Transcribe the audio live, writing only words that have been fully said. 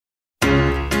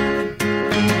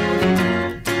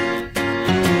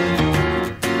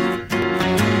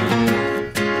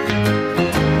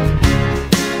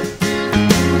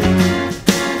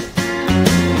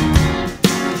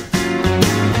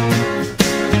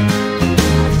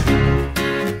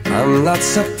I'm not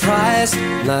surprised,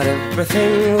 not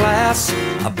everything lasts.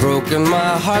 I've broken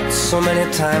my heart so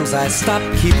many times I stopped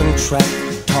keeping track.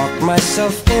 Talk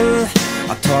myself in,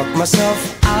 I talk myself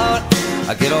out.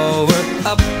 I get all worked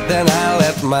up, then I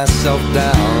let myself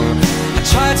down. I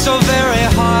tried so very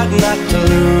hard not to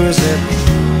lose it.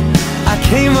 I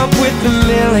came up with a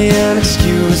million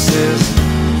excuses.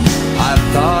 I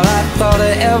thought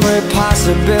of every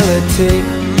possibility.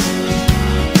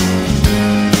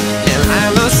 And I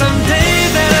know someday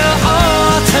that it'll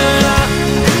all turn out.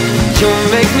 You'll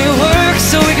make me work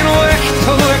so we can work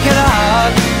to work it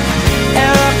out.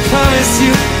 And I promise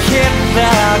you, kid,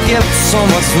 that I'll give so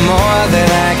much more than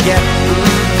I get.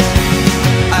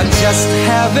 I just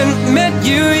haven't met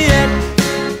you yet.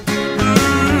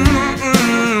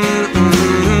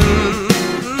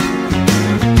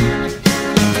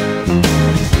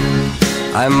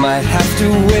 I might have to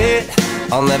wait,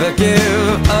 I'll never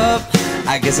give up.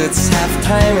 I guess it's half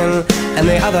timing and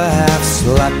the other half's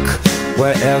luck.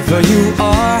 Wherever you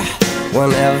are,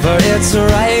 whenever it's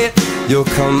right, you'll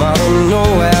come out of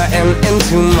nowhere and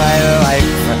into my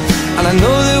life. And I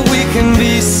know that we can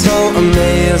be so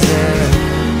amazing.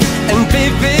 And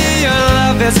baby, your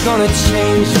love is gonna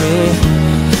change me.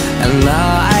 And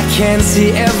now I can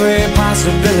see every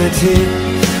possibility.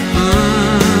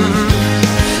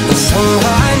 And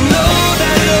somehow I know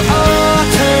that it'll all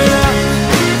turn out.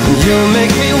 You'll make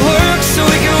me work so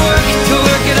we can work to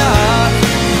work it out.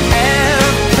 And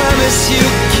I promise you,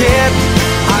 kid,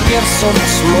 I'll give so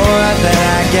much more than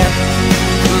I get.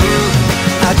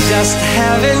 I just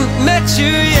haven't met you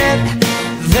yet.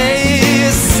 They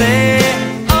say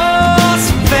all's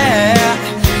fair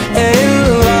in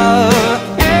love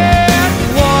and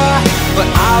war, but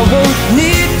I won't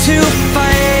need to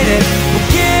fight it. We'll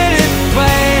get it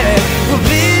right, we'll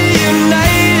be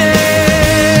united.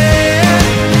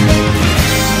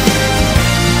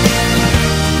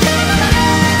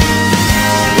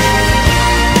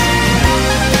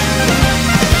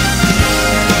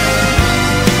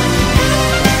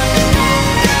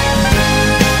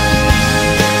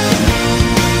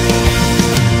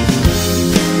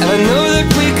 I know that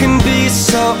we can be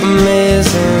so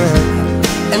amazing,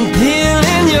 and being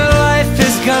in your life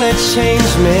is gonna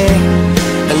change me.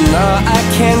 And now I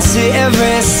can see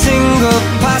every single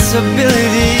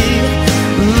possibility.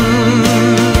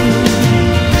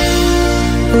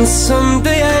 And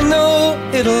someday I know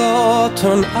it'll all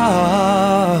turn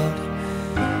out,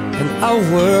 and I'll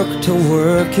work to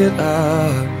work it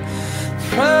out.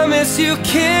 Promise you,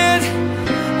 kid,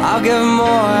 I'll give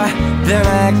more than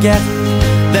I get.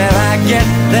 Then I get,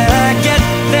 then I get,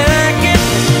 then I get.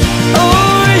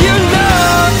 Oh, you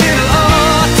know it'll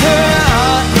all turn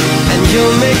out. And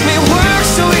you'll make me work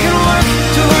so we can work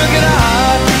to work it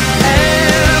out.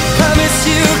 And I promise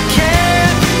you can,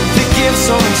 to give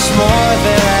so much more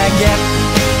than I get.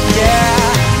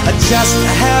 Yeah, I just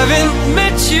haven't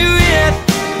met you yet.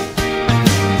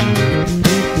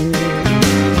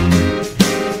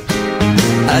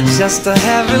 I just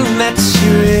haven't met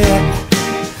you yet.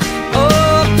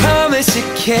 Promise you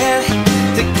can,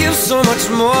 to give so much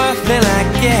more than I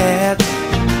get.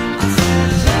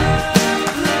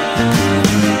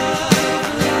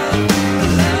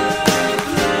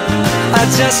 I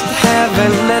just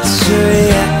haven't met you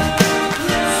yet.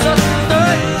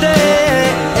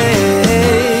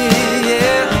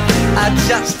 I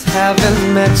just haven't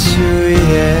met you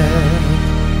yet.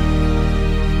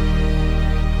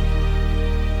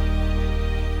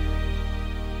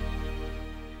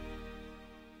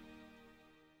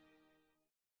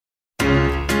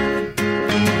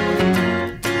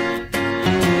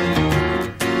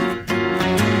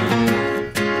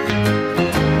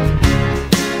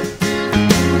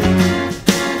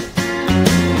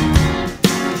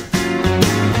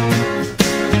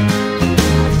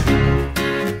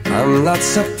 I'm not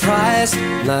surprised,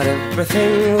 not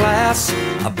everything lasts.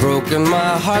 I've broken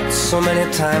my heart so many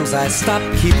times I stopped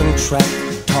keeping track.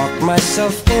 Talk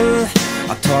myself in,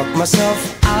 I talk myself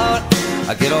out.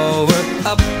 I get all worked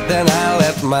up, then I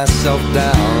let myself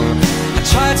down. I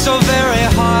tried so very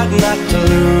hard not to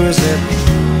lose it.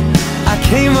 I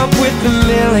came up with a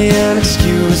million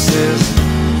excuses.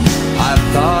 I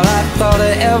thought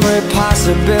of every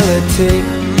possibility.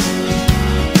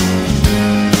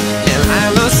 I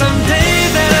know someday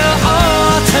that it'll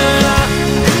all turn out.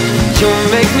 You'll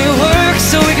make me work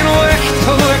so we can work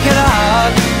to work it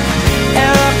out.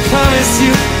 And I promise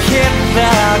you, kid,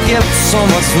 that I'll give so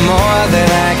much more than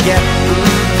I get.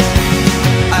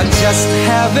 I just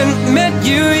haven't met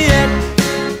you yet.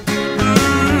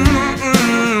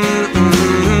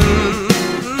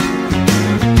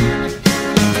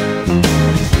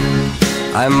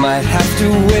 I might have to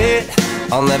wait,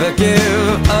 I'll never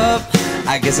give up.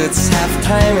 I guess it's half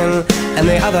timing and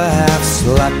the other half's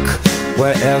luck.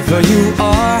 Wherever you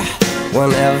are,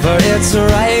 whenever it's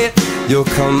right,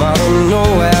 you'll come out of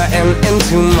nowhere and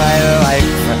into my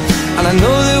life. And I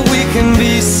know that we can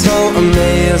be so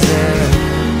amazing.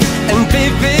 And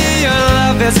baby, your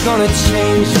love is gonna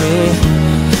change me.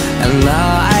 And now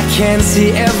I can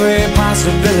see every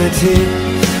possibility.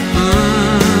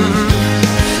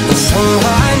 And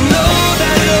somehow I know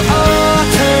that it'll all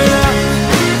turn out.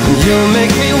 You'll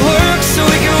make me work so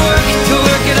we can work to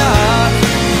work it out.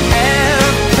 And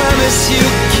I promise you,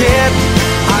 kid,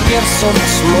 I'll give so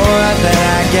much more than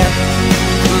I get.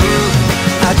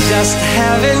 I just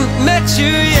haven't met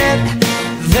you yet.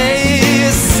 They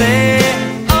say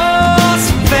all's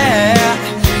fair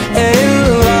in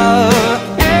love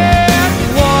and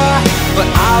war, but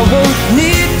I won't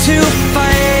need to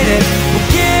fight it. We'll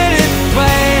get it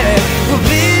right, we'll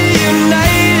be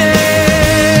united.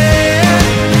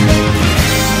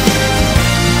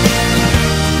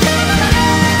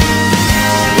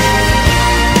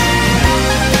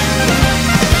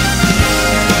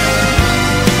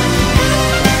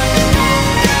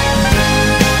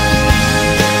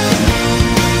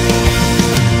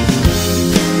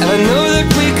 I know that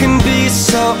we can be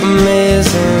so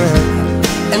amazing,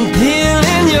 and being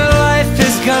in your life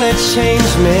is gonna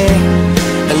change me.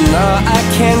 And now I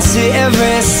can see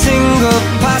every single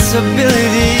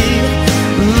possibility.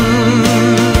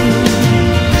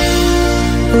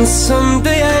 And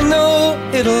someday I know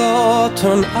it'll all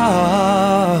turn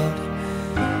out,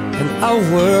 and I'll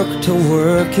work to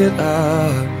work it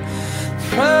out.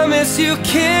 Promise you,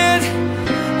 kid,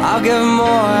 I'll give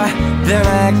more than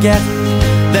I get.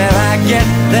 Then I get,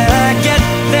 then I get,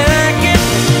 then I get.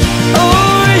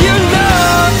 Oh, you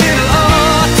know it'll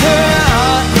all turn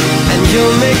out, and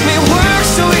you'll make me work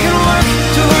so we can work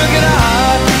to work it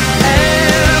out.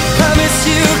 And I promise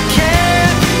you can,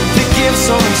 to give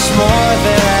so much more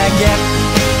than I get.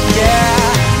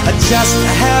 Yeah, I just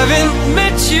haven't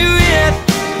met you yet.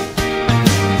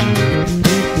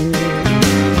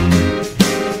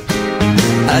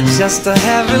 I just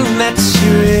haven't met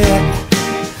you yet.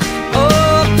 Oh,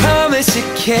 I promise you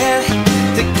can,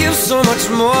 to give so much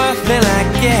more than I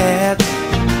get.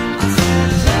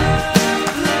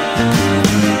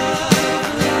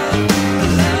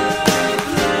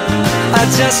 I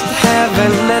just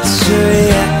haven't met you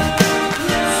yet.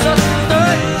 So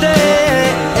birthday,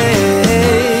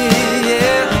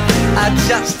 yeah. I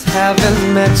just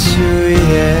haven't met you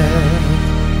yet.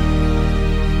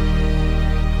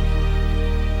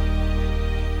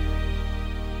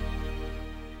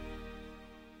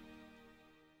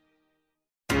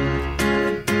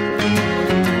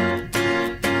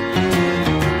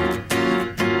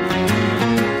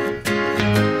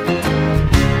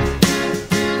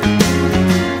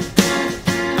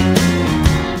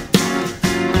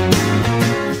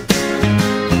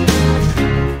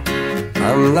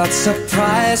 I'm not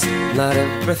surprised, not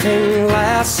everything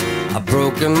lasts. I've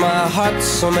broken my heart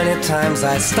so many times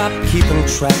I stopped keeping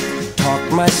track. Talk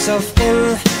myself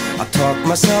in, I talk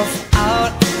myself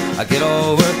out. I get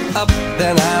all worked up,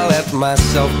 then I let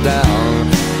myself down.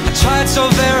 I tried so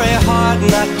very hard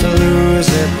not to lose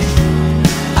it.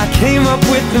 I came up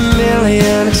with a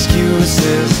million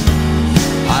excuses.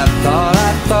 I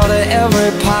thought of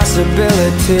every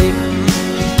possibility.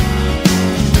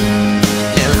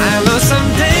 I know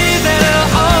someday that it'll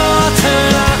all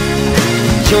turn out.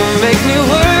 You'll make me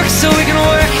work so we can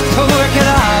work to work it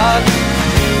out.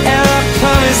 And I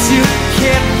promise you,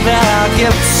 kid, that I'll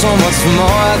give so much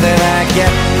more than I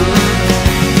get.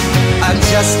 I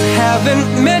just haven't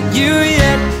met you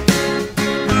yet.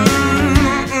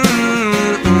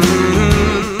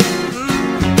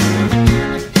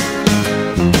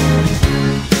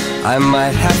 I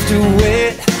might have to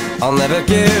wait, I'll never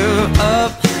give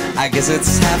up. I guess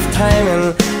it's half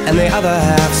timing and the other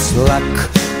half's luck.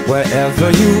 Wherever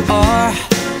you are,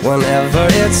 whenever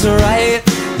it's right,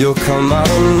 you'll come out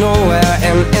of nowhere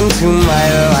and into my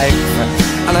life.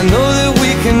 And I know that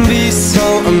we can be so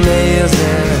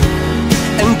amazing.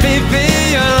 And baby,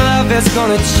 your love is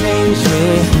gonna change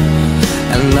me.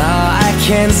 And now I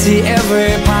can see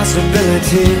every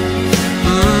possibility.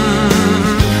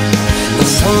 And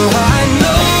somehow I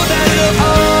know that it'll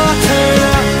all turn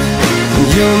out.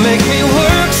 You'll make me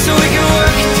work so we can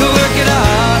work to work it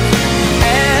out.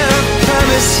 And I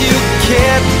promise you,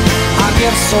 kid, I'll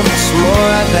give so much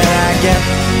more than I get.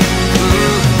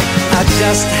 I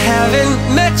just haven't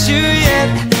met you yet.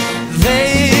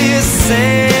 They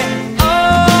say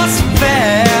all's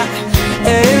fair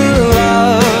in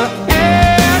love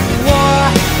and war,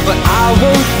 but I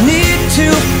won't need to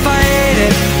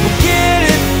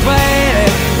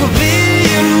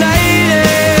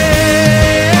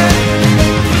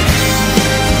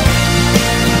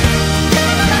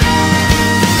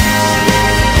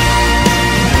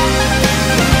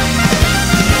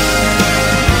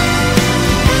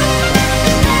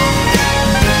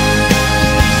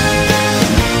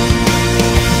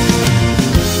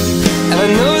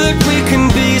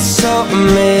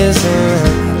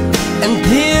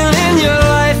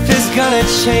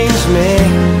gonna change me,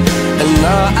 and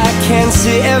now I can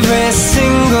see every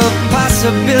single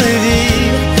possibility.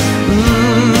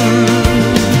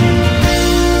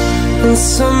 And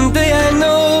someday I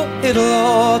know it'll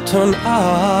all turn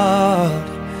out,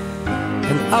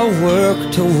 and I'll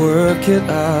work to work it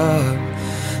out.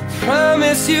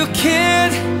 Promise you,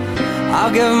 kid,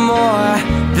 I'll give more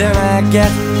than I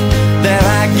get, than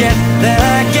I get, than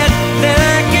I get, than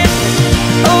I get.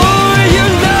 Oh, you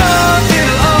know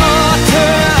it'll all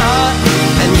turn out,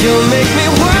 and you'll make me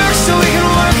work so we can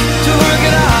work to work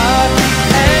it out.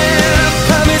 And I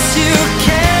promise you,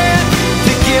 kid,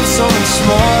 to give so much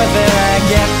more than I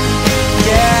get.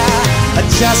 Yeah, I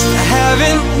just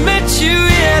haven't met you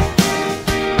yet.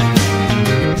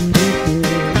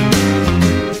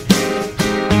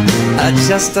 I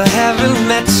just haven't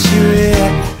met you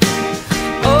yet.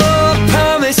 Oh, I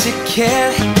promise you,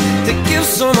 kid, to give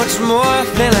so much more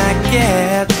than I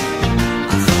get.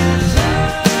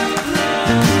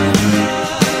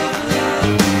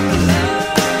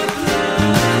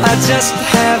 I just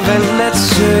haven't met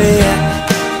you yet.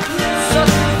 So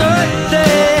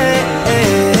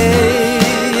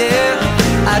yeah,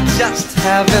 I just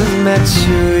haven't met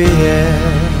you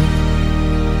yet.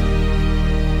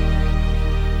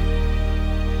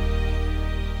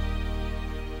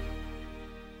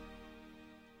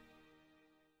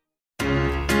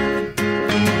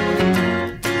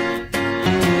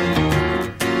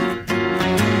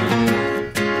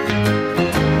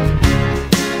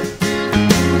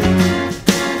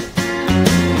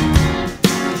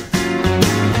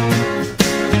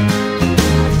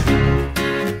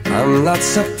 I'm not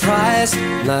surprised,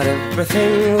 not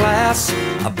everything lasts.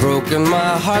 I've broken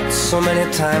my heart so many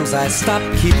times I stopped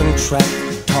keeping track.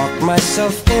 Talk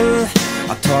myself in,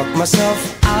 I talk myself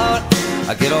out.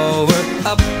 I get all worked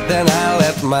up, then I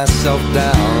let myself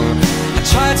down. I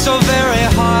tried so very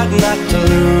hard not to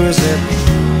lose it.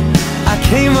 I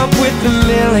came up with a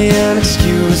million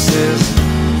excuses.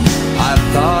 I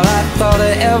thought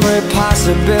of every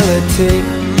possibility.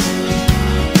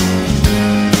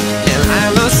 I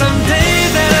know someday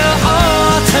that it'll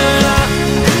all turn out.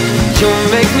 You'll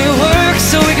make me work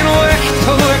so we can work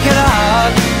to work it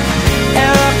out.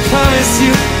 And I promise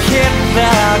you, kid,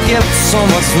 that I'll give so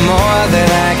much more than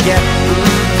I get.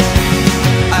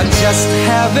 I just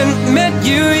haven't met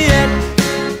you yet.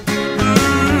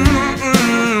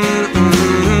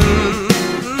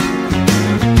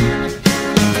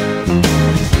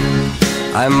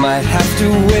 I might have to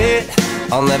wait,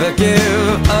 I'll never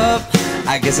give up.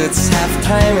 I guess it's half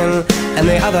timing and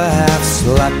the other half's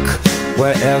luck.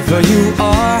 Wherever you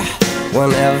are,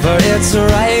 whenever it's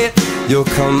right, you'll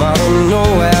come out of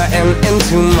nowhere and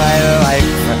into my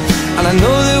life. And I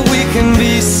know that we can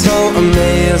be so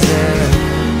amazing.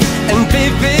 And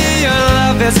baby, your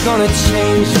love is gonna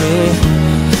change me.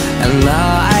 And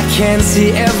now I can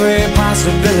see every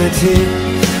possibility.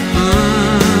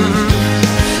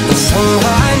 And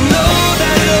somehow I know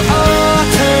that it'll all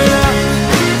turn out.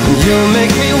 You'll make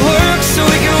me work so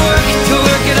we can work to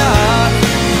work it out.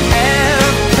 And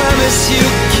I promise you,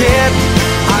 kid,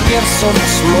 I'll give so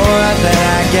much more than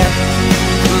I get.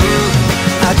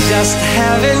 I just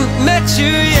haven't met you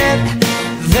yet.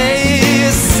 They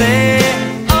say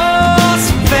all's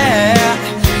fair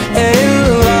in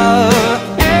love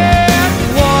and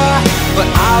war, but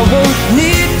I won't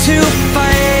need to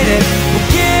fight it. We'll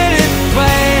get it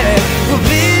right, we'll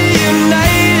be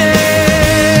united.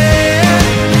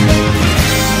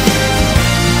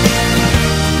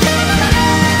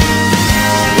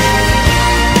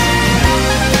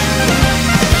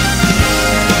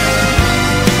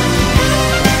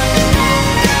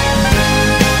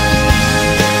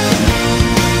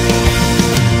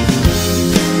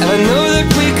 I know that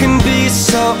we can be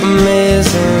so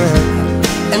amazing,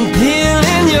 and being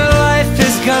in your life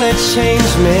is gonna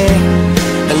change me.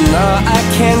 And now I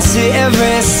can see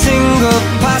every single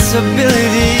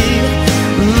possibility.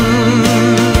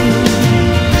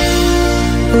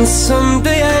 And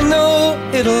someday I know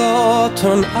it'll all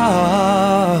turn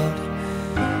out,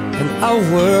 and I'll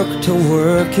work to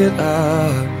work it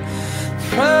out.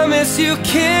 Promise you,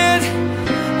 kid,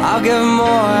 I'll give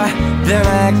more than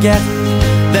I get,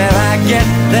 than I get,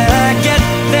 than I get,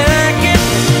 than I get.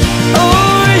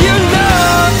 Oh, you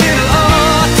know it'll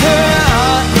all turn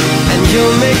out, and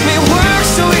you'll make me work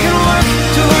so we can work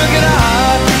to work it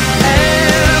out.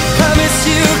 And I promise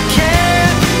you, kid,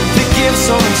 to give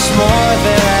so much more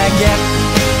than I get.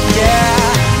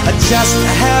 Yeah, I just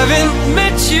haven't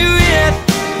met you yet.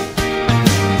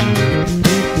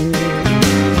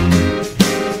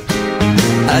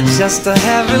 I just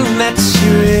haven't met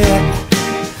you yet.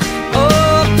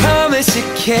 Oh, I promise you,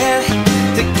 kid,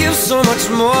 to give so much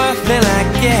more than I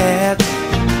get.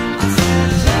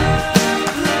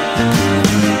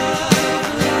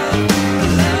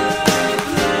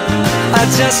 I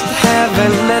just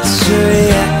haven't met you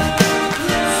yet.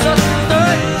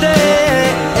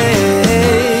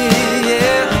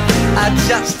 I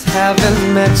just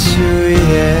haven't met you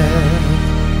yet.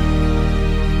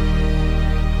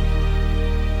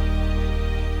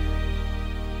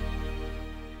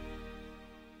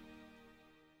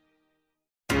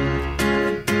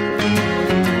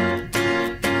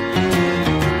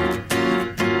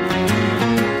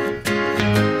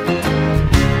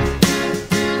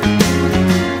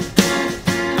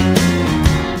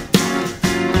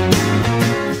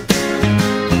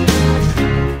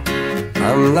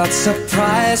 I'm not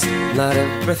surprised, not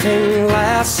everything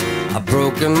lasts. I've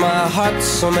broken my heart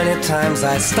so many times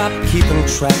I stopped keeping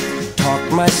track. Talk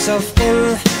myself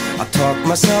in, I talk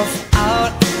myself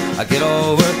out. I get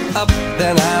all worked up,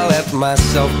 then I let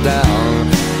myself down.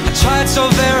 I tried so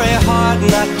very hard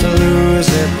not to lose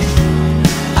it.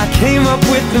 I came up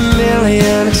with a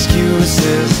million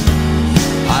excuses.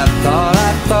 I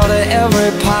thought of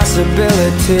every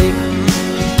possibility.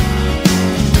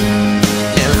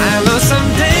 I know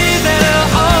someday that it'll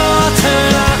all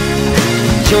turn out.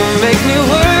 You'll make me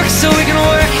work so we can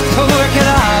work to work it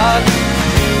out.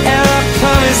 And I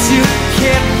promise you,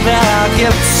 kid, that I'll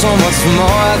give so much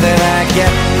more than I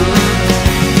get.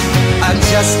 I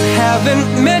just haven't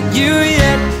met you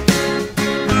yet.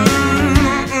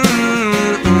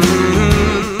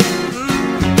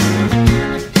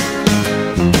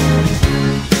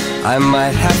 I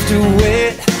might have to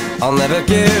wait, I'll never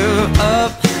give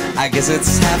up. I guess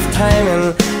it's half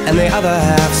timing and the other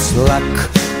half's luck.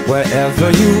 Wherever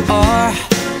you are,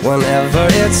 whenever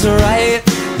it's right,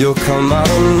 you'll come out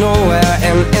of nowhere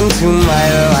and into my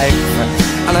life.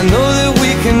 And I know that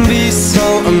we can be so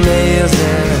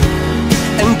amazing.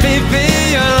 And baby,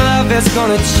 your love is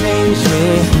gonna change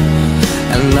me.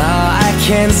 And now I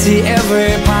can see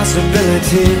every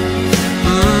possibility.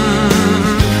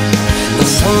 And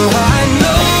somehow I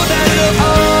know that it'll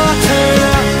all turn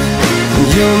out.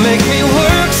 You'll make me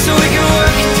work so we can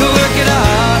work to work it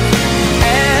out.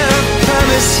 And I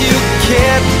promise you,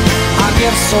 kid, I'll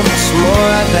give so much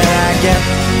more than I get.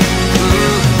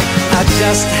 I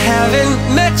just haven't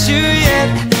met you yet.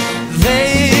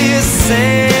 They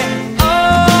say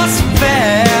all's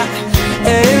fair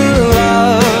in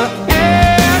love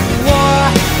and war,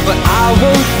 but I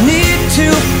won't need to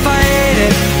fight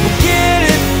it. We'll get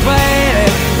it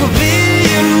right, we'll be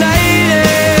united.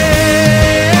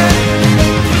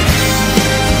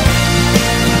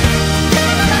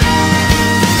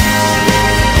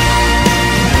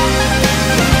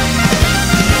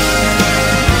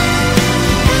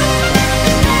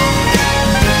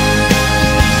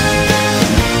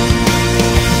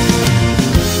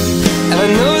 I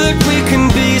know that we can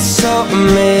be so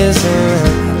amazing,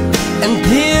 and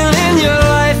being in your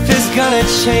life is gonna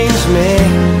change me.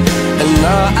 And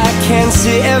now I can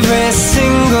see every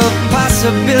single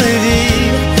possibility.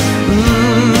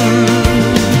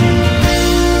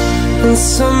 And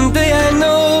someday I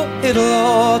know it'll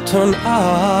all turn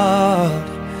out,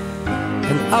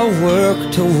 and I'll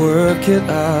work to work it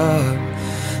out.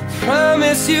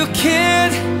 Promise you,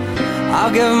 kid,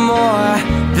 I'll give more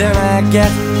than I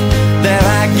get. That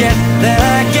I get, that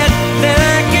I get, that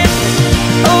I get.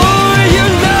 Oh, you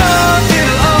know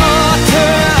it'll all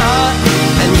turn out.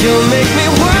 And you'll make me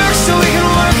work so we can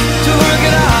work to work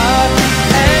it out.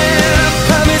 And I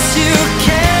promise you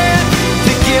can,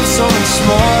 to give so much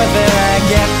more than I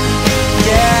get.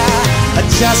 Yeah, I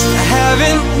just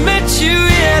haven't met you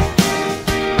yet.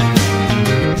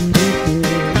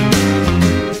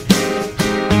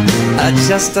 I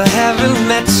just haven't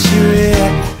met you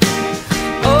yet.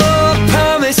 Oh, I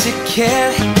promise you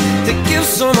can, to give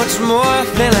so much more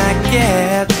than I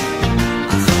get.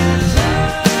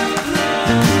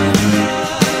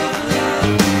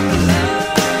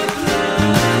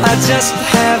 I just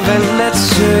haven't met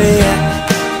you yet.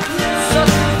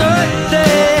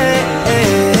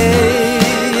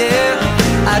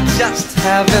 I just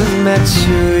haven't met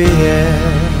you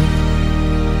yet.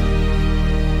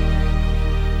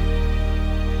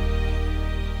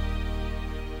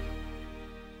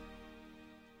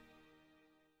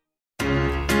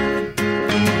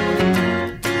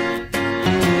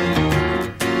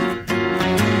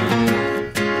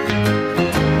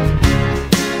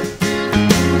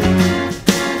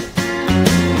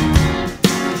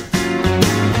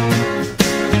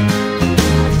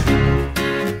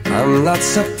 I'm not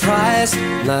surprised,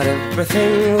 not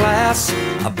everything lasts.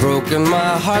 I've broken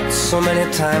my heart so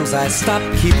many times I stopped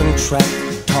keeping track.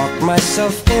 Talk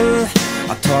myself in, I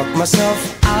I talk myself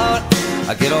out,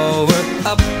 I get all worked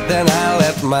up, then I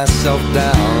let myself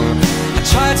down. I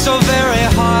tried so very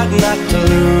hard not to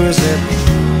lose it.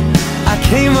 I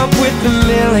came up with a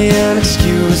million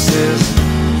excuses.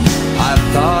 I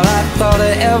thought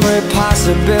of every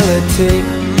possibility,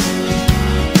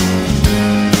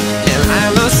 and I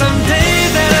know someday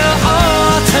that it'll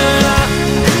all turn out.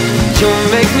 You'll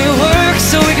make me work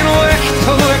so we can work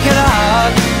to work it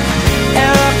out.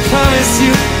 And I promise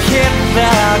you, kid, that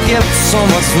I'll give so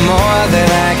much more than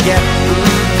I get.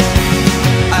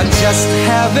 I just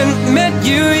haven't met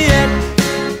you yet.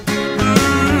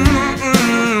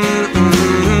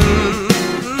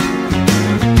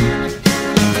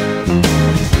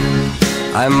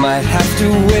 I might have to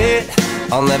wait,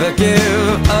 I'll never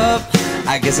give up.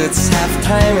 I guess it's half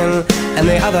timing and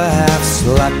the other half's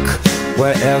luck.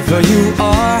 Wherever you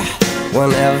are,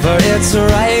 whenever it's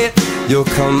right,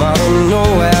 you'll come out of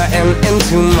nowhere and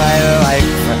into my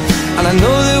life. And I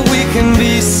know that we can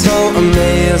be so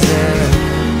amazing.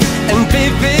 And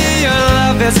baby, your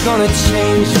love is gonna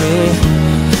change me.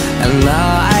 And now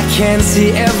I can see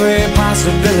every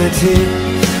possibility.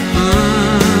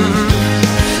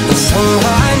 And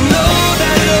somehow I know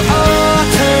that it'll all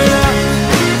turn out.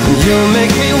 You'll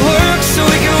make me work so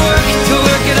we can work to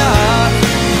work it out.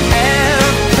 And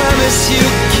I promise you,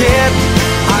 kid,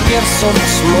 I'll give so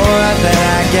much more than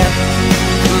I get.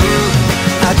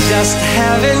 I just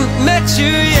haven't met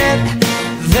you yet.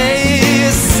 They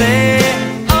say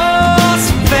all's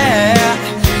fair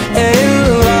in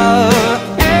love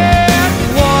and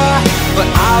war, but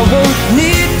I won't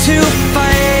need to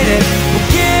fight it. We'll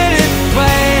get it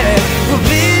right, we'll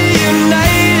be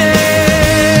united.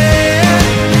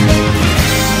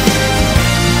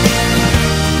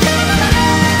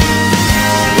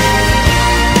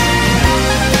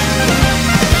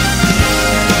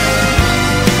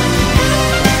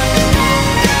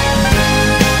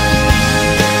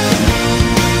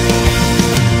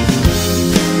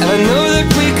 I know that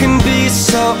we can be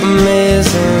so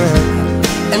amazing,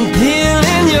 and being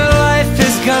in your life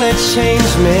is gonna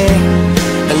change me.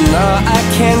 And now I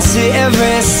can see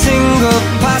every single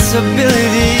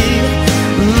possibility.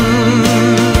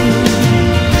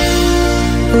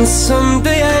 And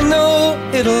someday I know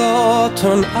it'll all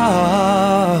turn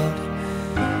out,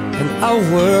 and I'll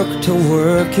work to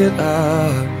work it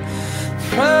out.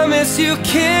 Promise you,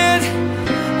 kid,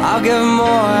 I'll give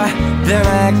more than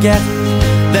I get.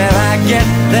 Then I get,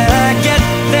 then I get,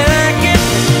 then I get.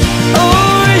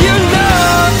 Oh, you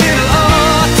know it'll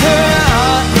all turn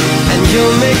out, and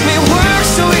you'll make me work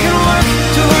so we can work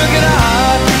to work it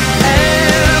out.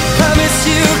 And I promise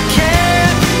you can,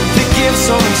 to give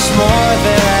so much more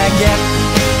than I get.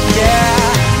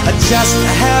 Yeah, I just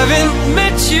haven't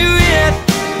met you yet.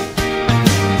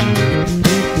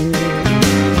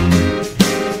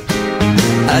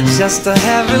 I just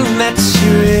haven't met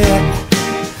you yet.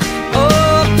 Oh,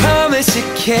 I promise you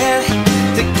can,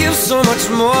 to give so much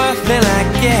more than I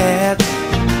get.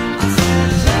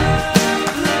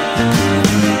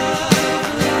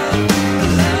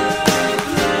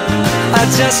 I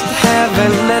just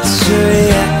haven't met you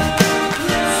yet.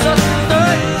 So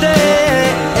birthday,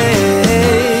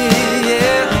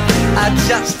 yeah. I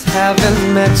just haven't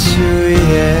met you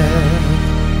yet.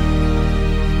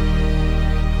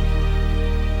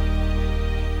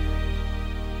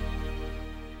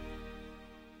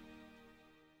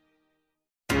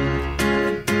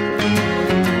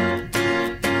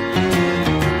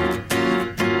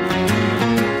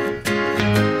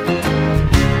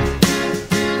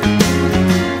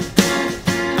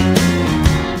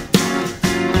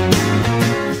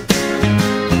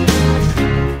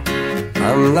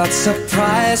 I'm not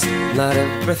surprised, not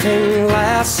everything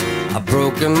lasts. I've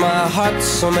broken my heart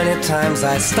so many times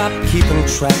I stopped keeping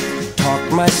track. Talk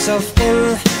myself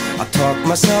in, I talk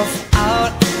myself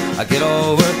out. I get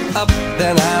all worked up,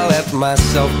 then I let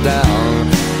myself down.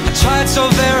 I tried so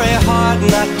very hard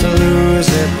not to lose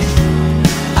it.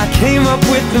 I came up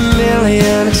with a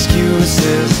million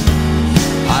excuses.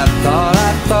 I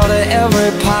thought of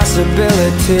every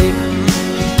possibility.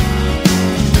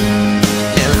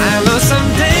 I know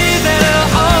someday that it'll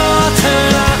all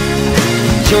turn out.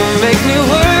 You'll make me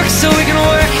work so we can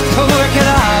work to work it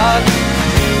out.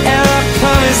 And I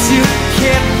promise you,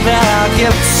 kid, that I'll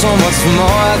give so much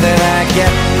more than I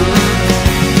get.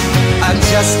 I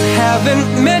just haven't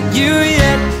met you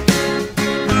yet.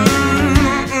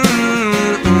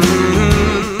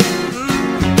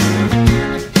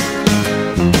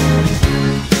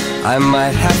 I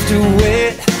might have to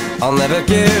wait, I'll never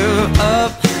give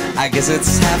up. I guess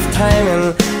it's half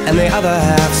timing and the other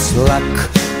half's luck.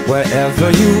 Wherever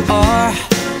you are,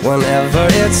 Whenever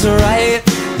it's right,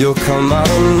 you'll come out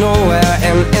of nowhere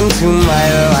and into my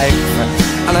life.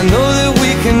 And I know that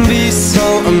we can be so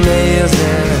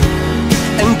amazing.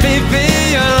 And baby,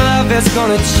 your love is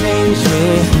gonna change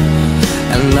me.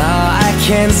 And now I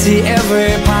can see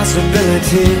every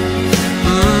possibility.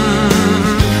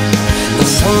 And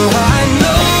somehow I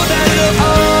know that it'll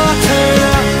all turn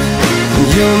out.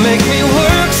 You'll make me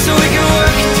work so we can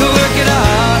work to work it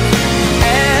out.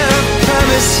 And I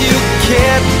promise you,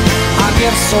 kid, I'll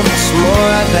give so much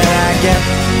more than I get.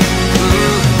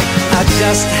 I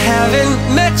just haven't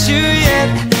met you yet.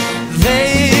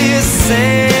 They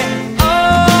say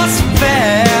all's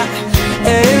fair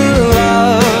in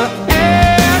love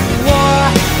and war,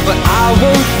 but I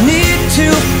won't need to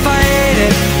fight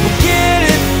it. We'll get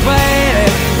it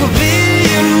right, we'll be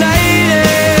united.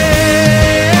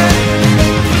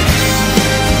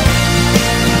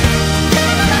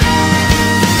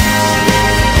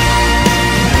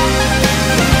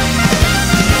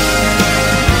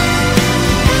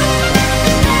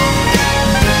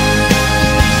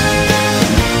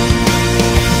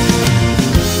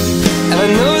 I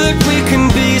know that we can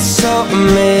be so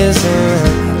amazing,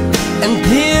 and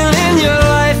being in your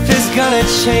life is gonna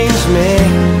change me.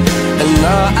 And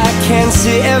now I can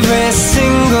see every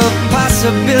single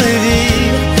possibility.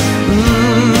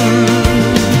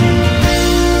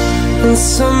 And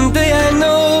someday I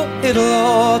know it'll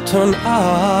all turn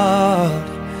out,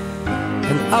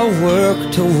 and I'll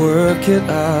work to work it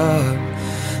out.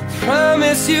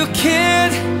 Promise you,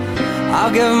 kid,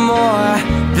 I'll give more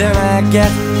than I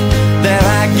get. Then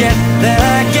I get, then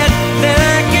I get, then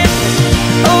I get.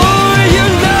 Oh, you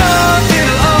know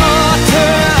it'll all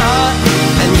turn out,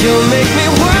 and you'll make me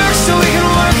work so we can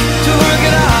work to work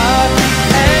it out.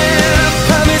 And I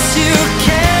promise you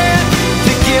can,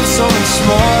 to give so much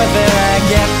more than I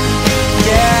get.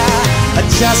 Yeah, I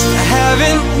just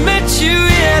haven't met you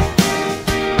yet.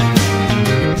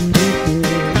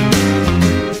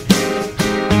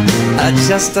 I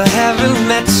just haven't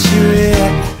met you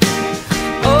yet.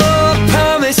 Oh, I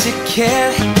promise you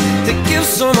can, to give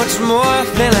so much more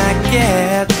than I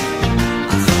get.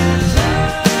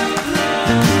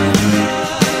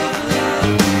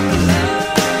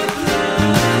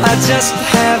 I just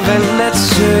haven't met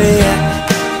you yet.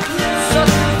 So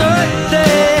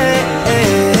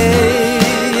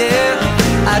yeah,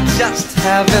 I just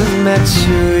haven't met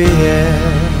you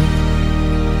yet.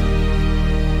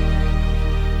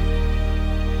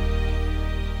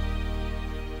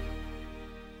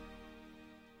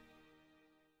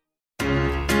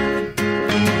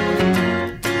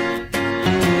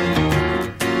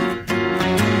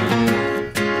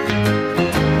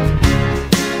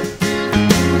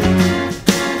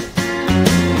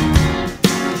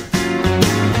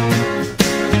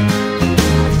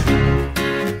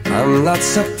 I'm not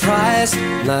surprised,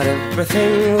 not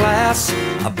everything lasts.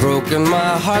 I've broken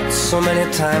my heart so many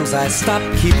times I stopped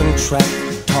keeping track.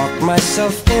 Talk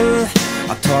myself in,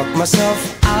 I talk myself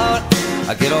out.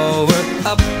 I get all worked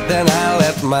up, then I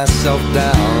let myself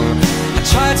down. I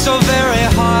tried so very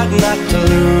hard not to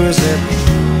lose it.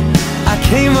 I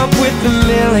came up with a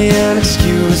million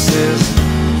excuses.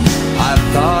 I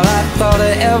thought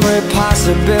of every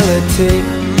possibility.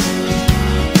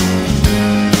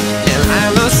 I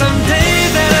know someday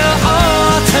that it'll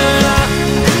all turn out.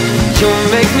 You'll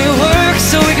make me work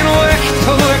so we can work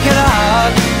to work it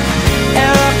out.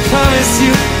 And I promise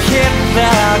you, kid,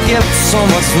 that I'll give so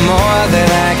much more than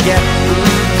I get.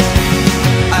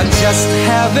 I just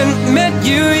haven't met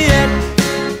you yet.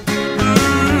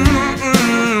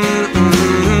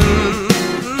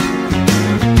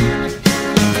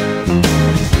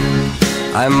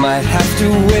 I might have to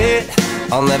wait,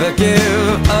 I'll never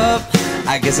give up.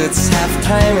 I guess it's half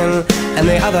timing and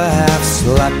the other half's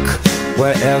luck.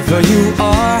 Wherever you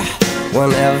are,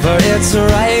 whenever it's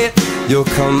right, you'll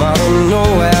come out of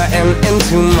nowhere and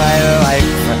into my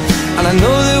life. And I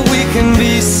know that we can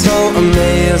be so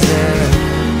amazing.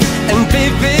 And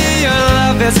baby, your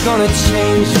love is gonna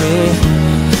change me.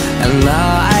 And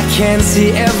now I can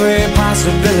see every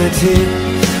possibility.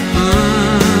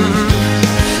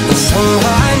 And somehow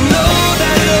I know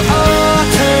that it'll all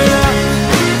turn out.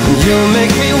 You'll make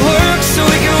me work so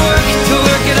we can work to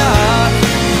work it out.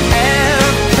 And I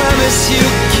promise you,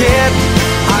 kid,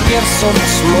 I'll give so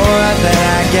much more than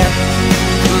I get.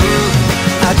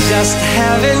 I just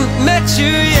haven't met you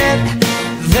yet.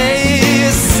 They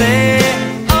say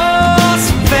all's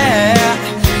fair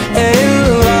in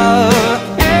love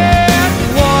and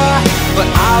war, but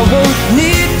I won't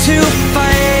need to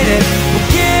fight it. We'll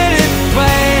get it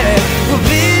right, we'll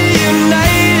be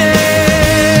united.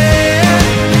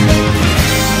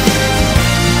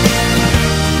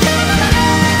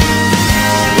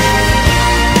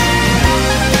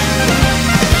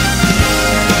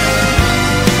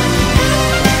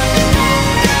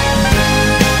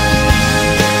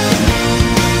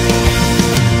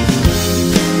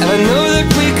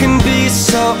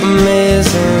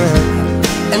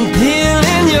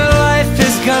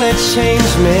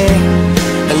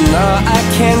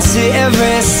 can't see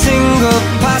every single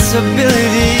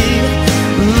possibility.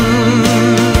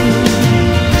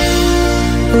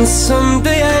 And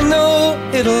someday I know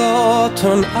it'll all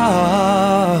turn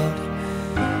out,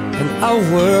 and I'll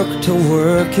work to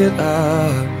work it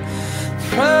out.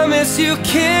 Promise you,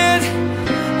 kid,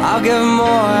 I'll give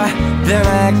more than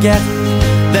I get,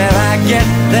 than I get,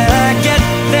 than I get,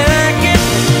 than I get.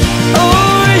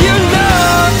 Oh, you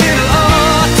know it'll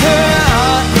all turn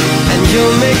out, and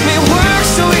you'll make me work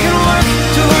so we can work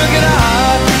to work it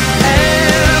out.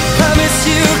 And I promise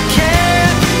you, kid,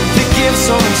 to give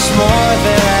so much more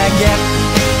than I get.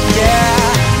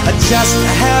 Yeah, I just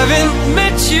haven't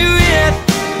met you yet.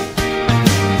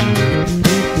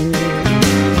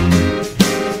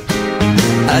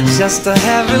 I just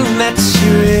haven't met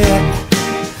you yet.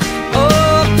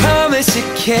 Oh, I promise you,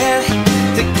 kid,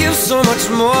 to give so much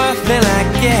more than I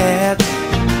get.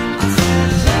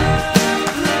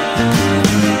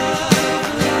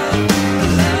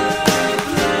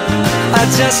 I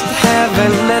just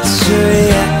haven't met you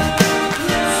yet.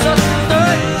 So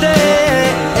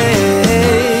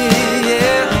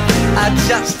yeah, I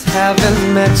just haven't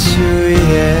met you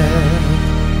yet.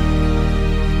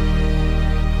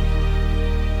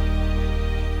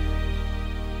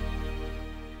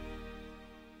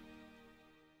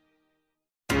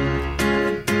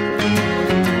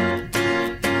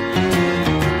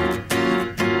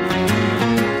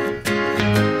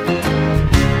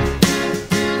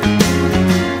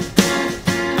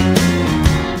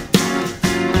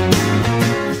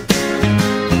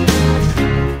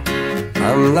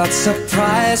 I'm not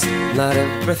surprised, not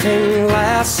everything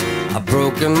lasts. I've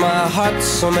broken my heart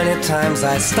so many times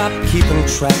I stopped keeping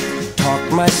track. Talk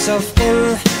myself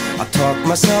in, I talk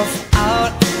myself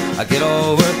out. I get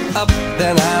all worked up,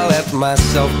 then I let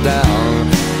myself down.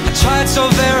 I tried so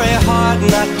very hard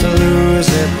not to lose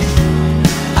it.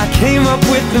 I came up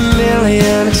with a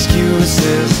million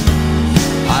excuses.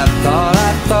 I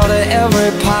thought of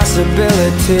every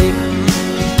possibility.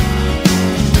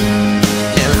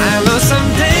 I know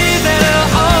someday that it'll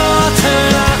all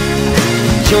turn out.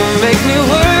 You'll make me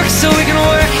work so we can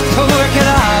work to work it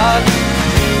out.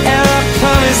 And I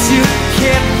promise you,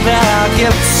 kid, that I'll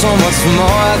give so much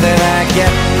more than I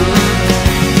get.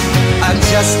 I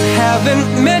just haven't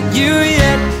met you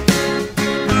yet.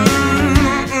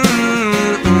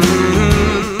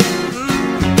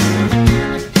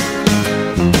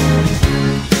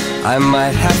 I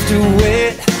might have to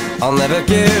wait, I'll never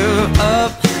give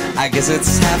up. I guess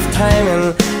it's half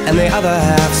timing and the other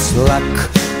half's luck.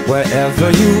 Wherever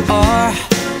you are,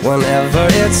 whenever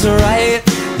it's right,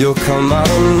 you'll come out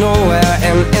of nowhere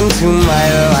and into my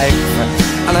life.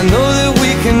 And I know that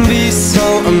we can be so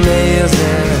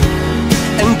amazing.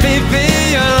 And baby,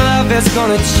 your love is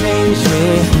gonna change me.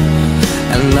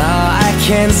 And now I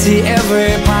can see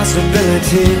every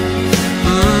possibility.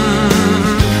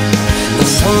 And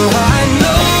somehow I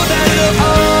know that it'll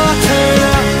all turn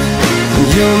out.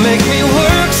 You'll make me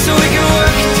work so we can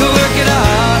work to work it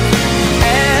out.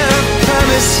 And I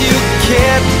promise you,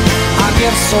 kid, I'll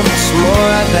give so much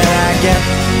more than I get.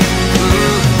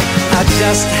 I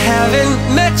just haven't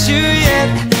met you yet.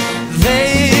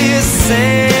 They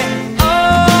say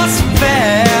all's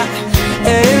fair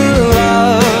in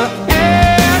love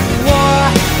and war,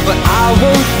 but I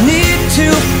won't need to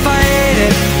fight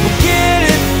it. We'll get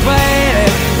it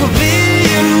right, we'll be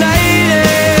united.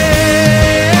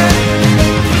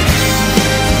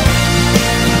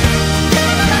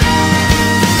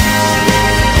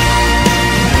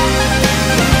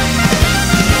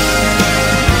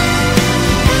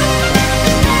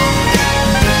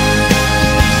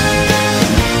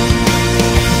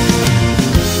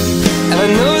 I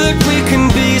know that we can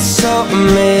be so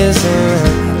amazing,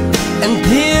 and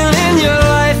being in your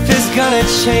life is gonna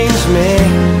change me.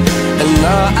 And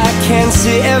now I can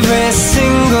see every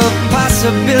single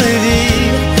possibility.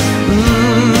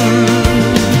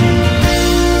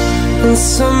 And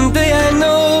someday I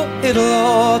know it'll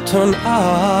all turn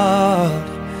out,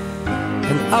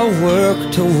 and I'll work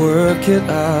to work it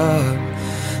out.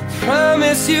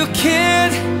 Promise you,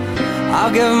 kid,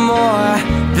 I'll give more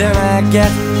than I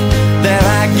get, than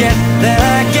I get, than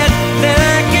I get, than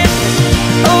I get.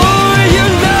 Oh, you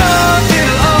know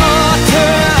it'll all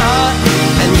turn out,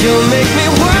 and you'll make me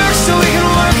work so we can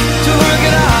work to work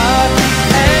it out.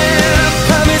 And I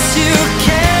promise you,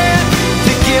 kid,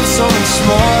 to give so much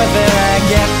more than I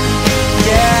get.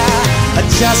 Yeah, I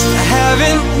just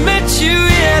haven't met you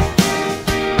yet.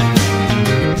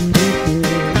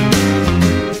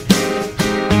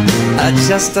 I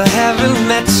just haven't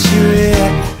met you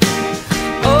yet.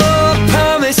 Oh, I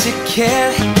promise you,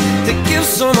 kid, to give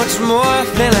so much more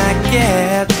than I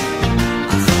get.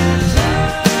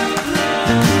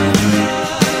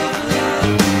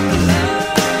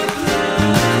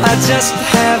 I just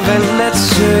haven't met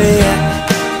you yet.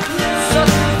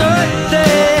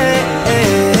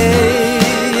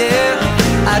 Yeah,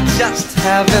 I just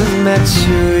haven't met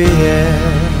you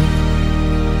yet.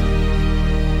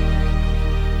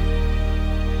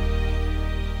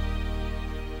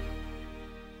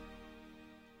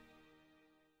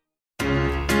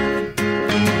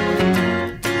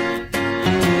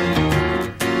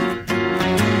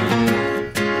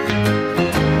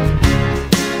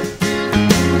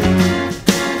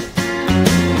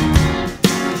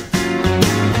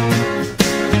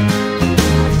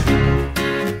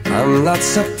 I'm not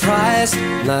surprised,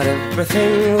 not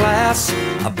everything lasts.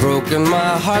 I've broken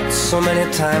my heart so many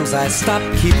times I stopped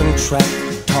keeping track.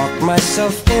 Talk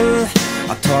myself in,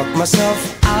 I talk myself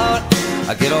out.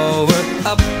 I get all worked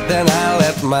up, then I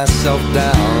let myself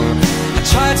down. I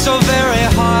tried so very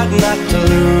hard not to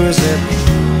lose it.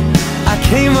 I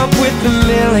came up with a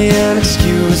million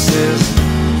excuses.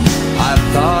 I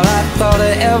thought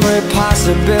of every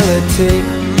possibility.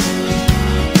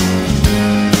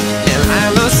 I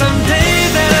know someday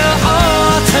that it'll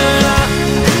all turn out.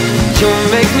 You'll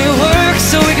make me work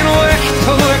so we can work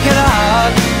to work it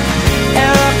out.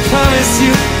 And I promise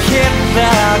you, kid,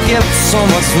 that I'll give so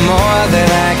much more than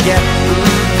I get.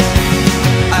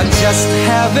 I just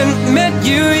haven't met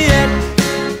you yet.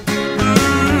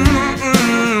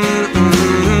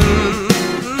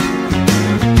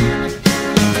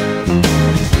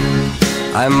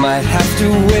 I might have to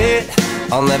wait,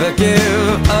 I'll never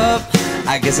give up.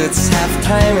 I guess it's half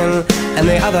timing and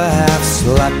the other half's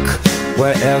luck.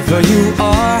 Wherever you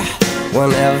are,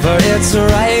 whenever it's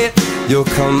right, you'll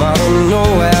come out of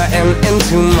nowhere and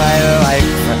into my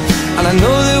life. And I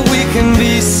know that we can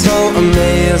be so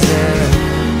amazing.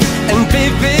 And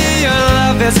baby, your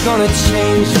love is gonna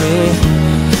change me.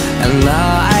 And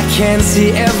now I can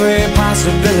see every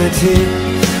possibility.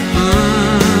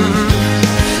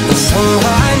 And somehow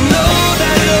I know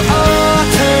that it'll all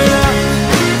turn out.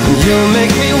 You'll make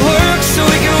me work so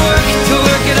we can work to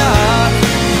work it out.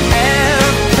 And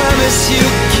I promise you,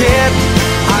 kid,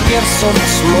 I'll give so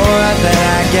much more than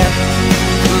I get.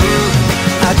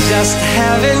 I just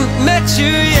haven't met you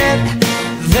yet.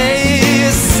 They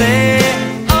say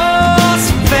all's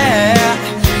fair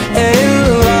in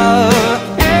love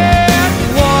and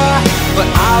war, but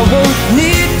I won't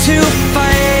need to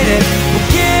fight it. We'll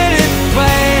get it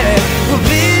right, we'll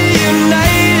be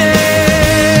united.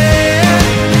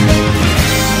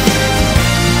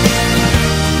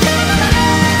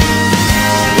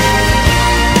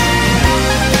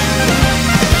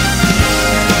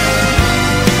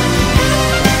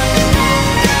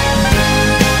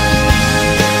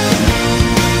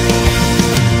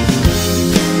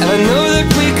 I know that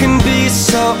we can be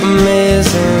so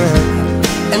amazing,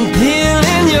 and being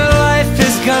in your life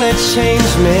is gonna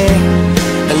change me.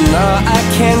 And now I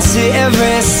can see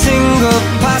every single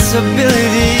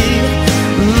possibility.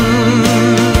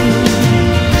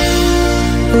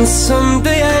 And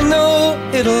someday I know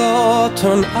it'll all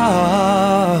turn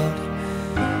out,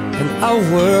 and I'll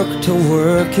work to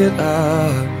work it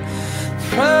out.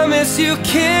 Promise you,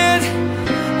 kid,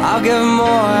 I'll give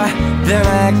more than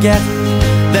I get.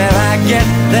 Then I get,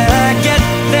 then I get,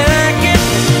 then I get.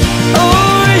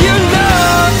 Oh, you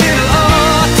know it'll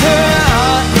all turn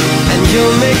out, and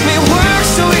you'll make me work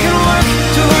so we can work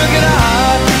to work it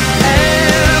out.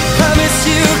 And I promise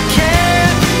you can,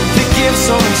 to give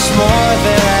so much more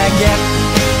than I get.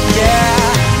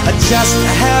 Yeah, I just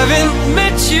haven't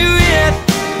met you yet.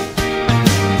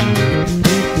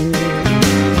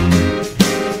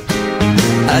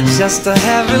 I just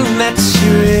haven't met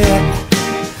you yet.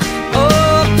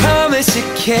 Oh, I promise you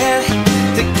can,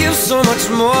 to give so much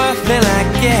more than I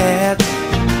get.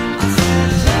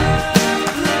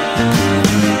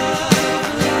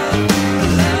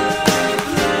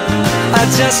 I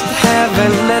just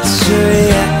haven't met you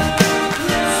yet.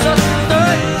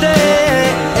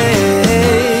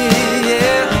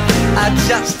 Yeah, I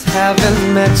just haven't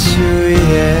met you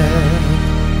yet.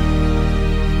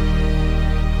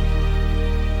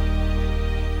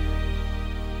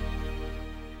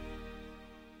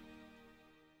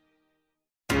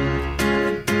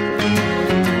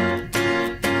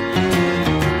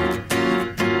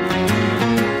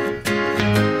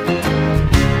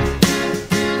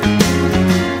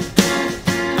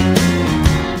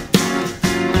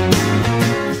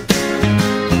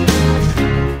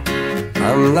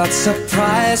 I'm not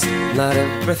surprised, not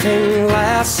everything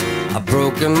lasts. I've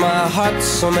broken my heart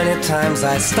so many times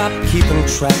I stopped keeping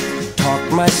track. Talk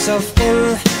myself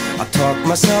in, I talk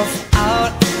myself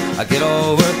out. I get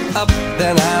all worked up,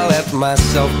 then I let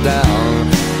myself down.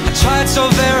 I tried so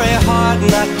very hard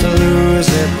not to lose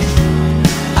it.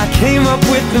 I came up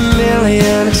with a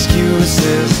million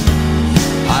excuses.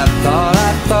 I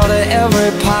thought of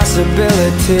every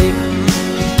possibility,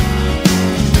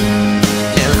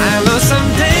 and I know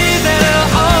someday that it'll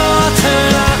all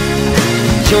turn out.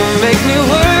 You'll make me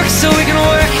work so we can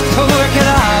work to work it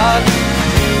out.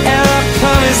 And I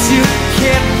promise you,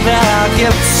 kid, that I'll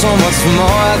give so much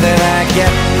more than I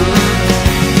get.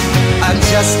 I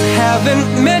just haven't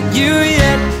met you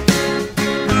yet.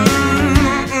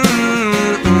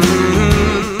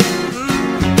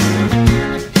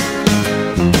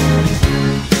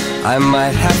 I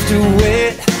might have to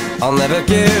wait, I'll never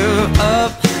give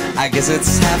up. I guess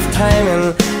it's half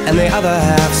timing and the other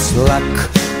half's luck.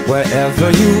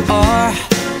 Wherever you are,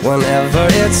 whenever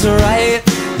it's right,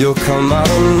 you'll come out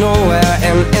of nowhere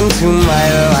and into my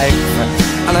life.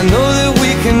 And I know that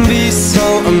we can be so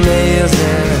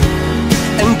amazing.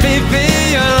 And baby,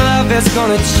 your love is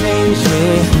gonna change me.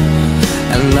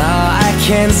 And now I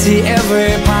can see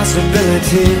every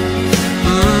possibility.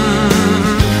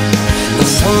 And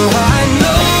somehow I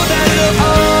know that it'll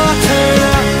all turn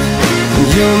out. And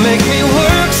you'll make me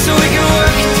work so we can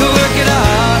work to work it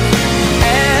out.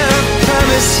 And I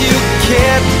promise you,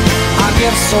 kid, I'll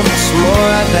give so much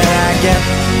more than I get.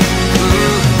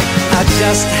 I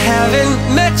just haven't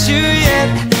met you yet.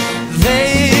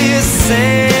 They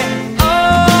say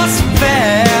all's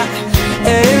fair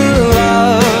in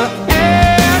love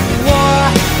and war,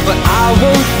 but I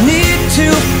won't need to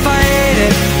fight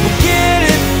it. We'll get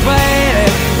it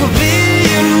right, we'll be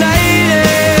united.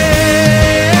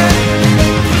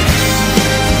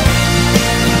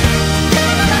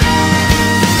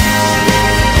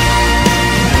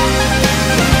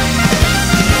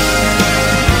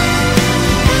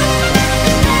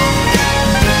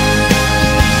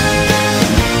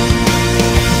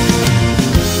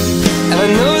 I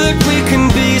know that we can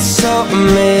be so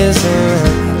amazing,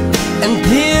 and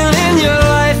being in your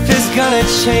life is gonna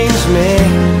change me.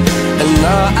 And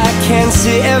now I can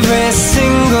see every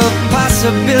single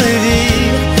possibility.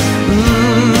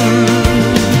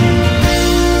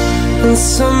 And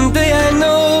someday I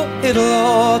know it'll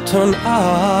all turn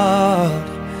out,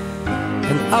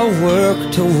 and I'll work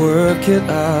to work it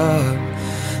out.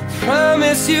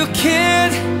 Promise you,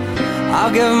 kid,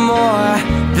 I'll give more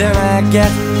than I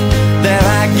get. Then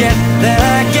I get, then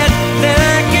I get, then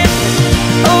I get.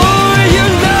 Oh, you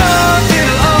know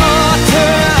it'll all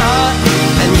turn out,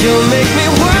 and you'll make me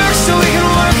work so we can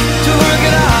work to work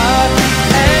it out.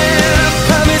 And I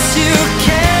promise you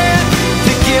can,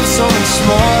 to give so much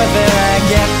more than I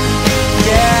get.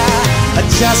 Yeah, I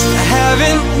just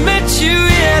haven't met you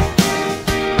yet.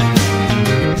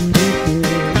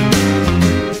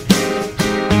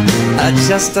 I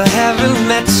just haven't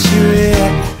met you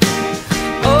yet.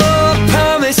 Oh, I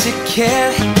promise you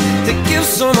can, to give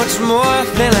so much more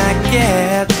than I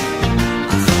get.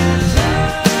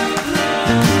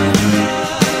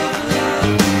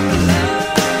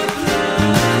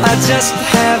 I just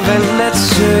haven't met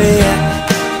you yet.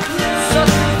 So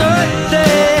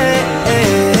birthday,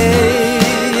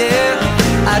 yeah.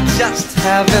 I just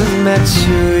haven't met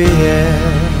you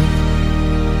yet.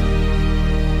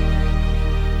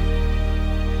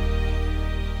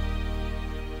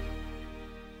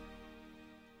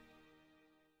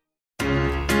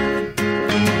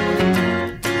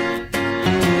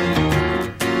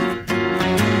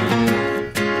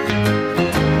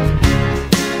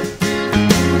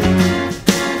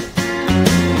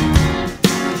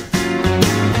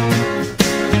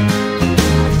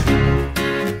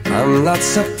 I'm not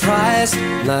surprised,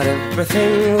 not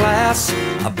everything lasts.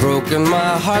 I've broken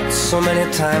my heart so many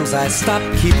times I stopped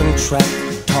keeping track.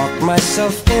 Talk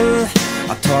myself in,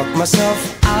 I talk myself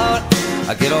out.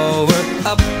 I get all worked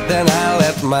up, then I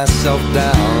let myself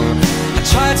down. I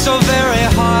tried so very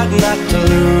hard not to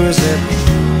lose it.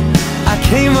 I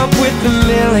came up with a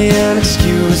million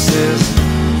excuses.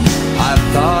 I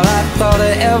thought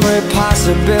of every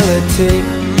possibility.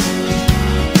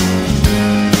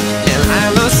 I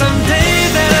know someday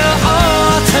that it'll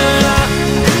all turn out.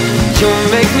 You'll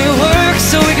make me work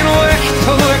so we can work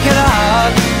to work it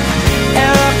out.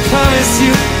 And I promise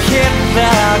you, kid,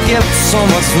 that I'll give so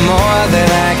much more than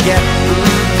I get.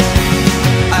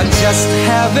 I just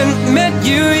haven't met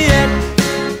you yet.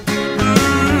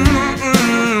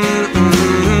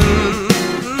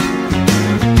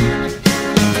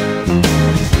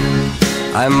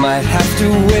 I might have to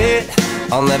wait,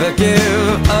 I'll never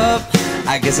give up.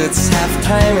 I guess it's half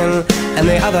timing and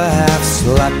the other half's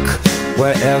luck.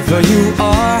 Wherever you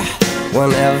are,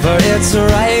 whenever it's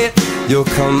right, you'll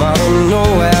come out of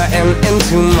nowhere and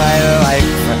into my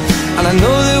life. And I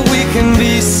know that we can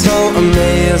be so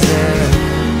amazing.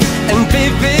 And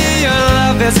baby, your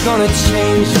love is gonna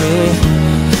change me,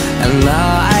 and now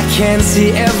I can see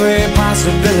every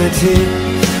possibility.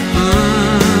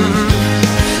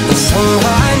 And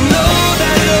somehow I know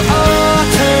that it'll all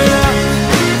turn out.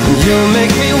 You'll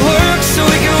make me work so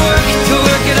we can work to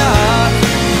work it out.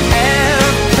 And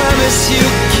I promise you,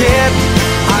 kid,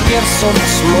 I'll give so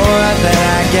much more than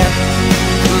I get.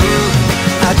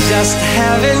 I just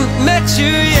haven't met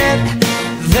you yet.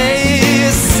 They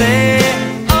say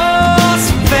all's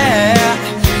fair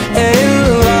in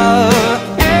love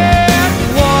and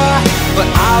war, but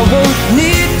I won't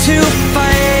need to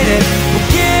fight it. We'll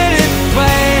get it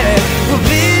right, we'll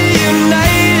be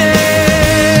united.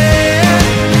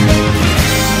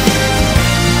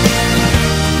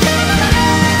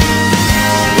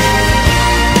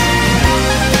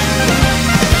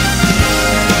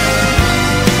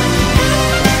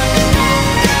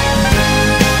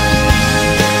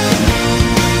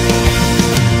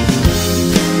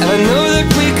 I know that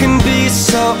we can be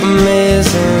so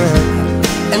amazing,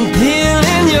 and being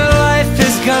in your life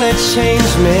is gonna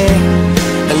change me.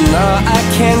 And now I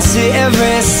can see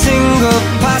every single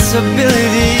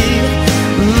possibility.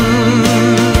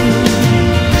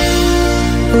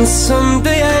 And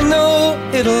someday I know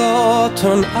it'll all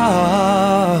turn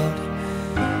out,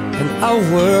 and I'll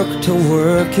work to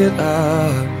work it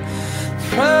out.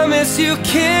 Promise you,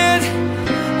 kid,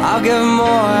 I'll give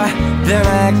more than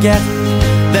I get.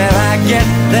 Then I get,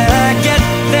 then I get,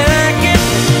 then I get.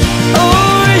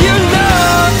 Oh, you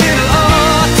know it'll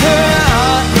all turn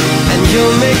out, and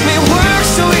you'll make me work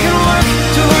so we can work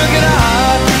to work it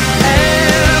out.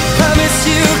 And I promise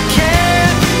you can,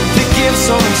 to give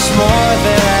so much more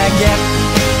than I get.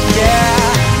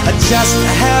 Yeah, I just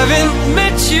haven't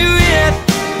met you yet.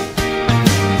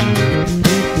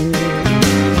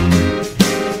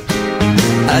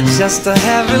 I just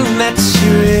haven't met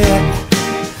you yet.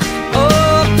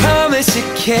 Oh, I promise you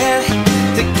can,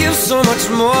 to give so much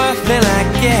more than I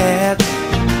get.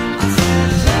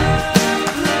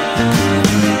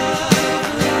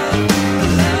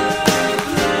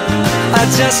 I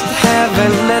just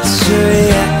haven't met you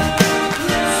yet.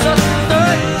 So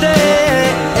birthday,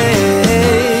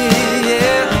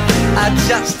 yeah. I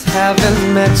just haven't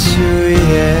met you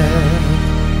yet.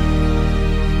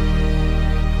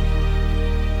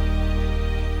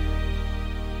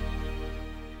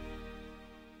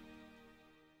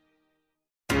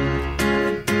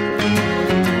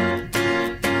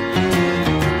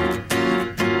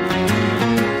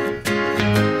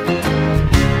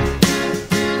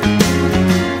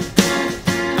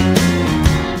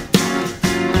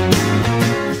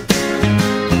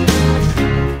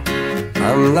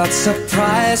 I'm not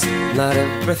surprised, not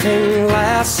everything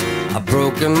lasts. I've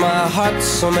broken my heart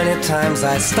so many times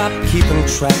I stopped keeping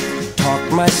track. Talk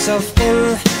myself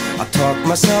in, I talk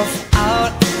myself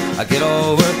out. I get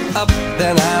all worked up,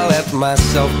 then I let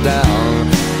myself down.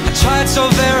 I tried so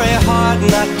very hard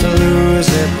not to lose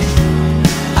it.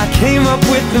 I came up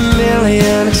with a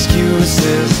million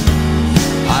excuses.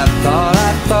 I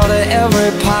thought of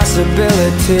every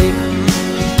possibility.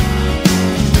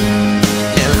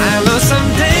 I know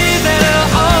someday that it'll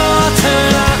all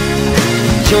turn out.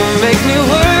 You'll make me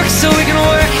work so we can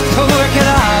work to work it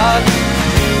out.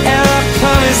 And I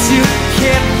promise you,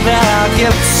 kid, that I'll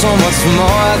give so much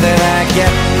more than I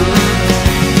get.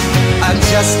 I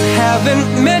just haven't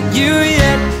met you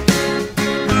yet.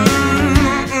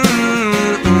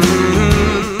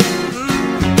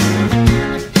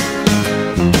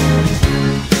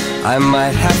 I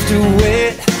might have to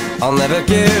wait, I'll never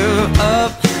give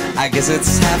up. I guess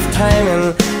it's half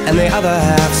timing and the other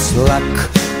half's luck.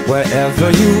 Wherever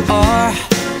you are,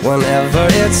 whenever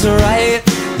it's right,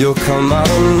 you'll come out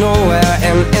of nowhere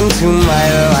and into my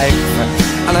life.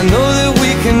 And I know that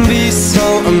we can be so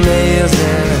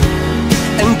amazing.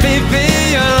 And baby,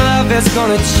 your love is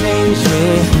gonna change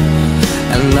me,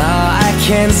 and now I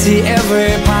can see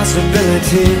every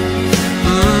possibility.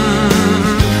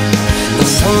 And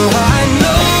somehow I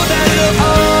know that it'll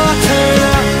all turn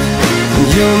out.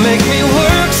 You'll make me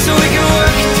work so we can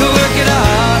work to work it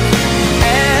out.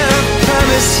 And I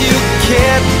promise you,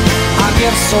 kid, I'll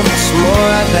give so much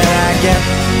more than I get.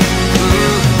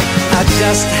 I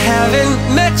just haven't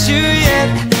met you yet.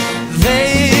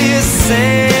 They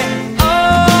say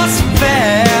all's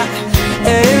fair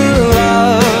in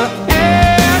love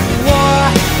and war,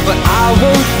 but I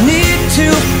won't need to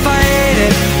fight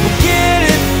it. We'll get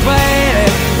it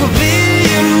right, we'll be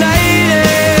united.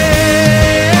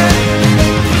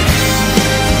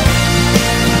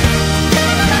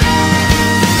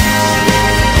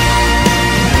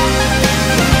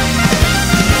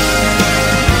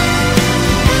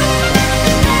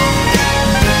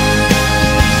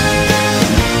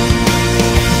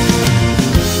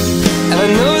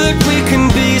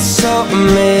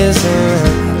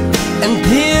 amazing, and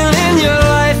being in your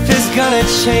life is gonna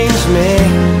change me.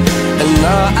 And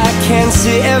now I can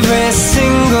see every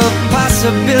single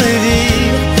possibility.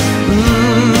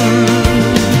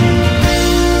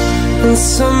 And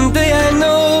someday I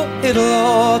know it'll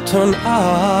all turn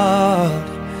out,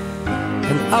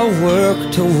 and I'll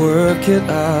work to work it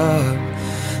out.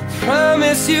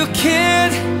 Promise you,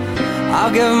 kid,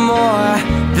 I'll give more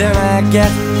than I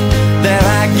get, than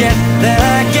I get, than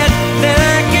I get, than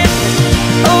I get.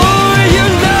 Oh, you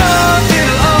know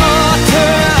it'll all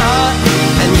turn out,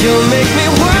 and you'll make me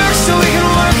work so we can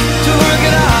work to work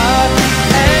it out.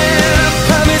 And I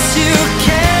promise you,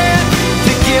 kid,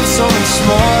 to give so much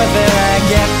more than I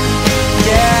get.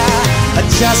 Yeah, I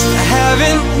just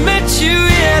haven't met you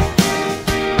yet.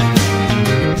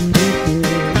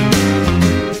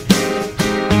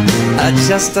 I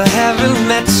just haven't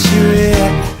met you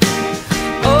yet.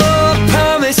 Oh, I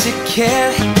promise you,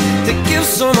 kid, to give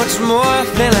so much more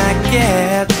than I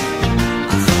get.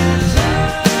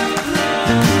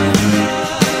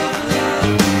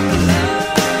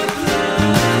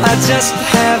 I just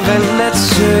haven't met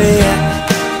you yet.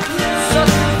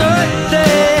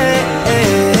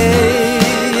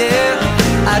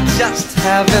 I just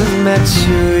haven't met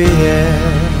you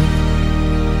yet.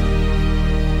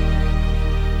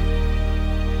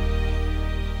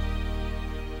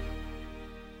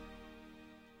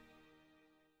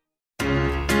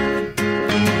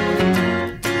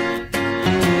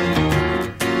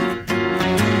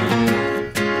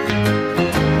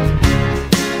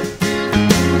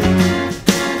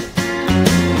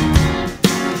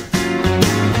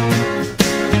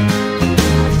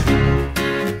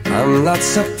 I'm not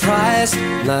surprised,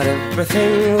 not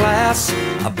everything lasts.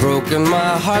 I've broken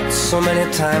my heart so many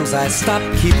times I stopped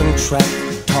keeping track.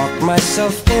 Talk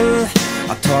myself in,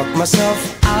 I talk myself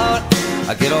out.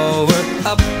 I get all worked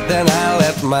up, then I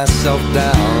let myself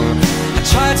down. I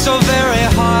tried so very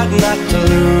hard not to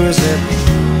lose it.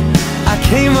 I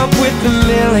came up with a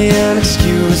million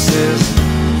excuses.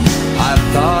 I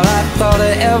thought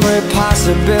of every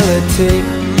possibility.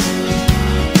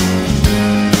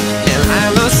 I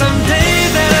know someday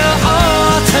that it'll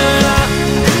all turn out.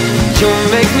 You'll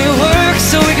make me work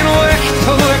so we can work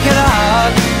to work it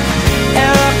out.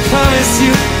 And I promise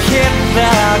you, kid,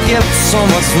 that I'll give so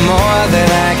much more than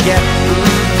I get.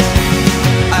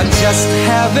 I just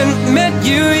haven't met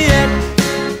you yet.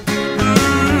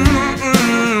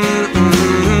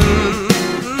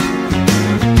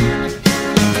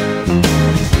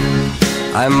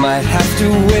 I might have to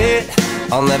wait,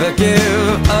 I'll never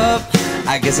give up.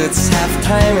 I guess it's half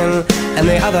timing and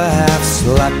the other half's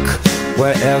luck.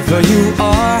 Wherever you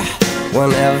are,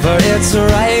 whenever it's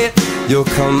right, you'll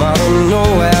come out of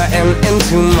nowhere and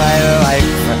into my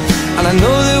life. And I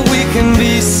know that we can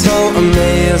be so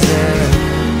amazing.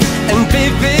 And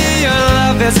baby, your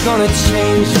love is gonna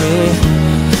change me.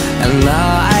 And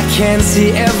now I can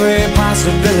see every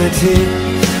possibility.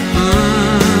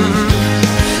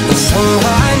 And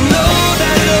somehow I know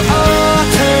that it'll all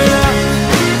turn out.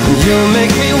 You'll make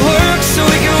me work so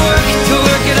we can work to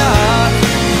work it out.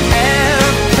 And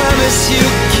I promise you,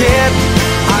 kid,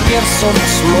 I'll give so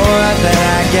much more than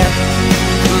I get.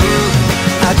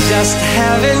 I just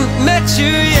haven't met you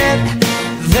yet.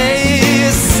 They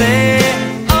say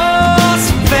all's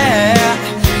fair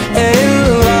in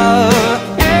love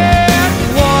and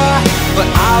war, but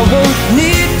I won't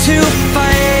need to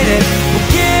fight it. We'll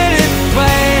get it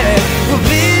right, we'll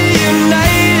be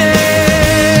united.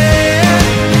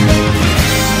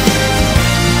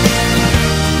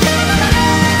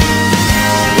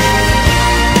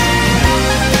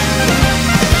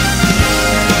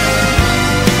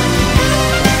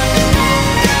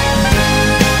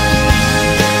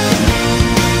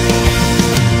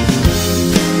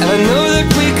 I know that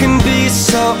we can be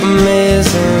so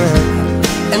amazing,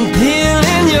 and being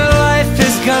in your life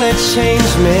is gonna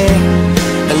change me.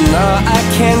 And now I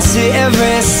can see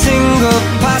every single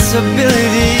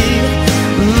possibility.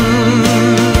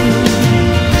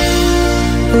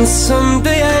 And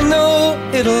someday I know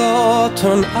it'll all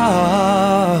turn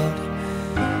out,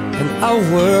 and I'll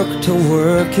work to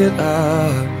work it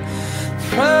out.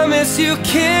 Promise you,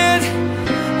 kid,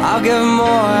 I'll give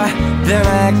more than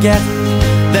I get,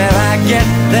 than I get,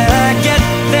 than I get,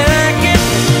 than I get.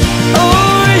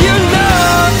 Oh, you know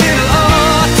it'll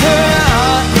all turn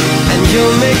out, and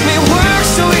you'll make me work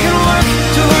so we can work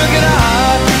to work it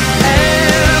out.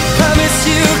 And I promise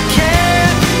you, kid,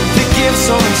 to give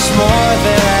so much more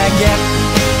than I get.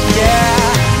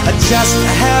 Yeah, I just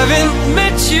haven't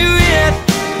met you yet.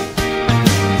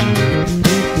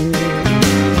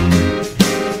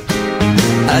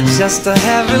 I just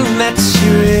haven't met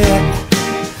you yet.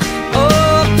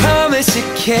 promise you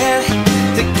can't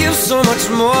to give so much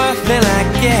more than I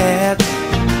get.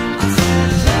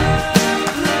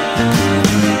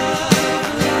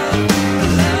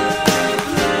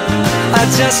 I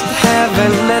just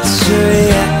haven't met you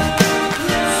yet.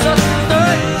 So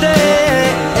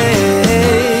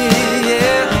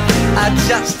yeah, I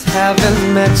just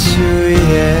haven't met you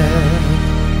yet.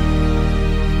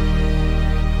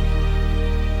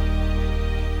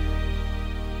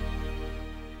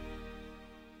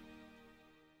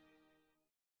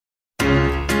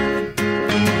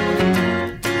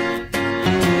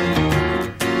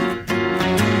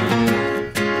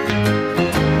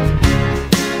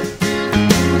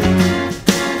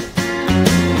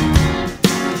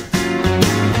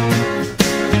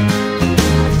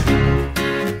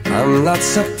 I'm not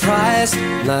surprised,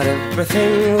 not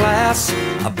everything lasts.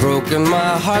 I've broken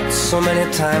my heart so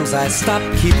many times I stopped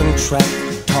keeping track.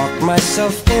 Talk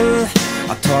myself in,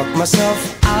 I talk myself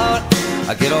out.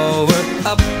 I get all worked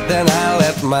up, then I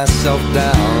let myself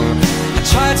down. I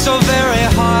tried so very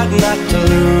hard not to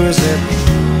lose it.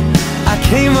 I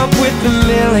came up with a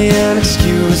million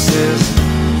excuses.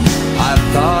 I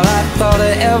thought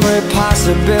of every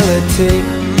possibility.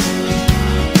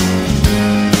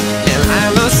 I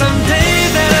know someday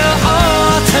that it'll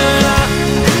all turn out.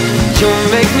 You'll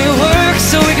make me work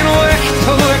so we can work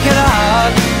to work it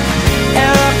out.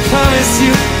 And I promise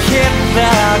you, kid,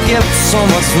 that I'll give so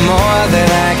much more than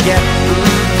I get.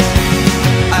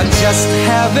 I just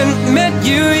haven't met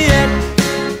you yet.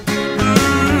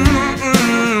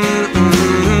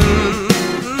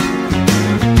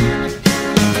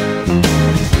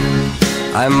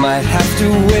 I might have to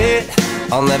wait,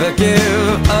 I'll never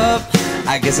give up.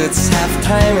 I guess it's half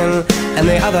timing and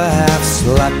the other half's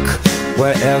luck.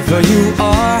 Wherever you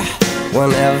are,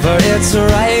 whenever it's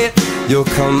right, you'll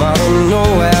come out of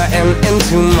nowhere and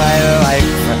into my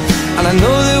life. And I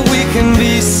know that we can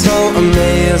be so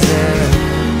amazing.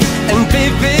 And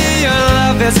baby, your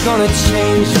love is gonna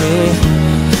change me.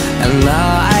 And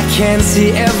now I can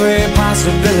see every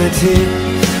possibility.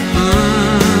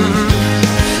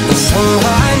 And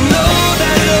somehow I know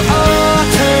that it'll all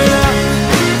turn out.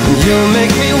 You'll make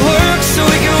me work so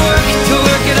we can work to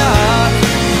work it out.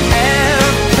 And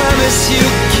I promise you,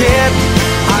 kid,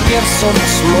 I'll give so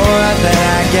much more than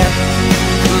I get.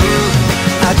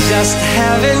 I just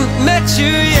haven't met you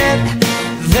yet.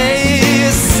 They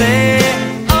say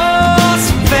all's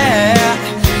fair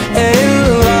in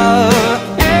love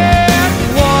and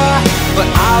war, but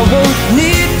I won't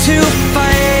need to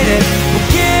fight it. We'll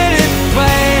get it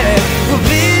right, we'll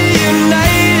be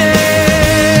united.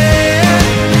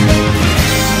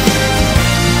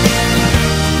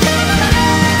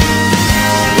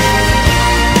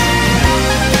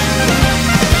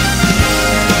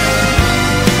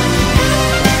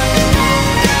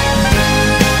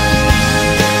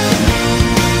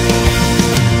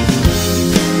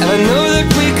 I know that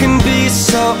we can be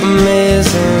so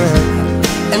amazing,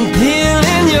 and being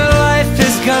in your life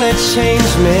is gonna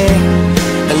change me.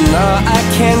 And now I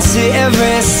can see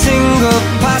every single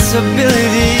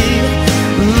possibility.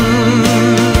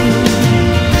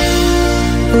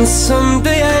 And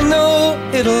someday I know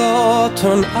it'll all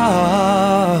turn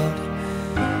out,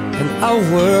 and I'll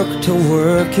work to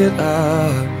work it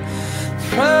out.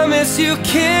 Promise you,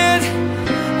 kid,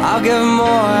 I'll give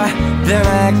more than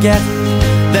I get.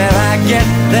 Then I get,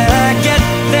 then I get,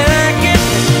 then I get.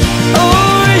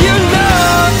 Oh, you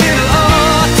know it'll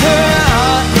all turn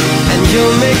out, and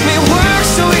you'll make me work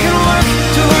so we can work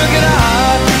to work it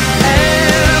out.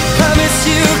 And I promise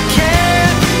you can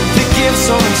to give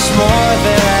so much more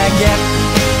than I get.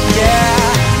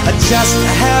 Yeah, I just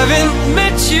haven't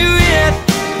met you yet.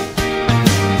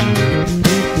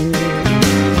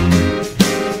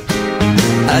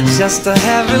 I just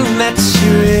haven't met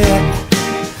you yet.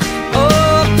 Oh,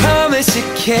 I promise you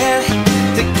can't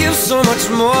to give so much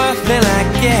more than I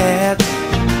get.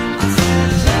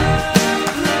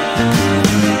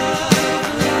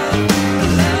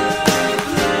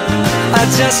 I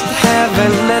just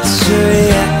haven't met you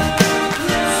yet.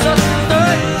 So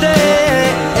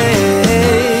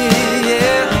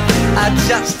yeah, I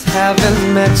just haven't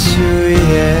met you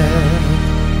yet.